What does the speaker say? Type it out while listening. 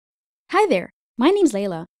Hi there, my name's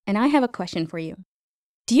Layla, and I have a question for you.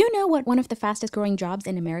 Do you know what one of the fastest growing jobs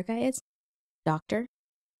in America is? Doctor?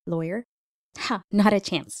 Lawyer? Ha, not a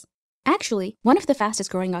chance. Actually, one of the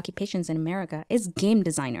fastest growing occupations in America is game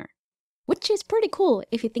designer, which is pretty cool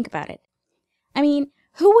if you think about it. I mean,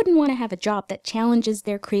 who wouldn't want to have a job that challenges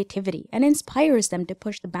their creativity and inspires them to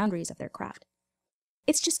push the boundaries of their craft?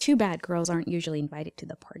 It's just too bad girls aren't usually invited to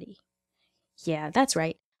the party. Yeah, that's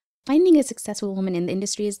right. Finding a successful woman in the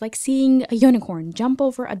industry is like seeing a unicorn jump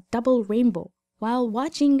over a double rainbow while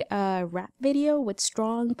watching a rap video with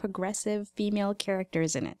strong, progressive female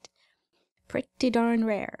characters in it. Pretty darn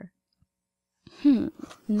rare.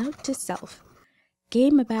 Note to self.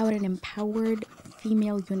 Game about an empowered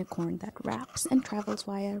female unicorn that raps and travels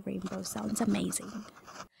via a rainbow sounds amazing.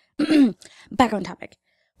 Back on topic.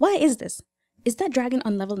 Why is this? Is that dragon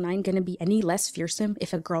on level 9 gonna be any less fearsome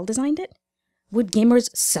if a girl designed it? Would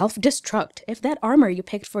gamers self-destruct if that armor you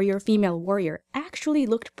picked for your female warrior actually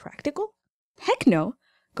looked practical? Heck no!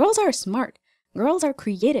 Girls are smart. Girls are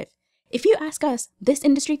creative. If you ask us, this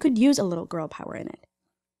industry could use a little girl power in it.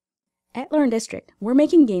 At Learn District, we're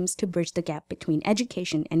making games to bridge the gap between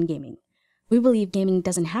education and gaming. We believe gaming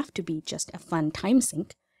doesn't have to be just a fun time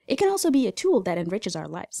sink. It can also be a tool that enriches our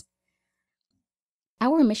lives.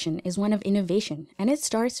 Our mission is one of innovation, and it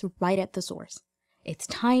starts right at the source. It's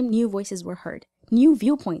time new voices were heard, new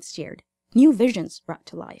viewpoints shared, new visions brought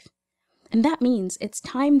to life. And that means it's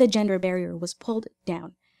time the gender barrier was pulled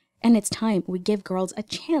down, and it's time we give girls a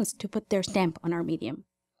chance to put their stamp on our medium.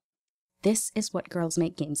 This is what Girls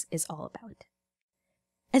Make Games is all about.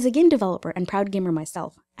 As a game developer and proud gamer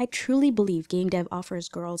myself, I truly believe game dev offers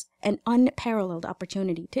girls an unparalleled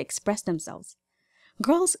opportunity to express themselves.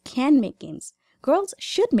 Girls can make games. Girls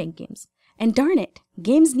should make games. And darn it,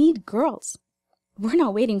 games need girls. We're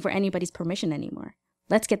not waiting for anybody's permission anymore.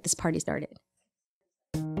 Let's get this party started.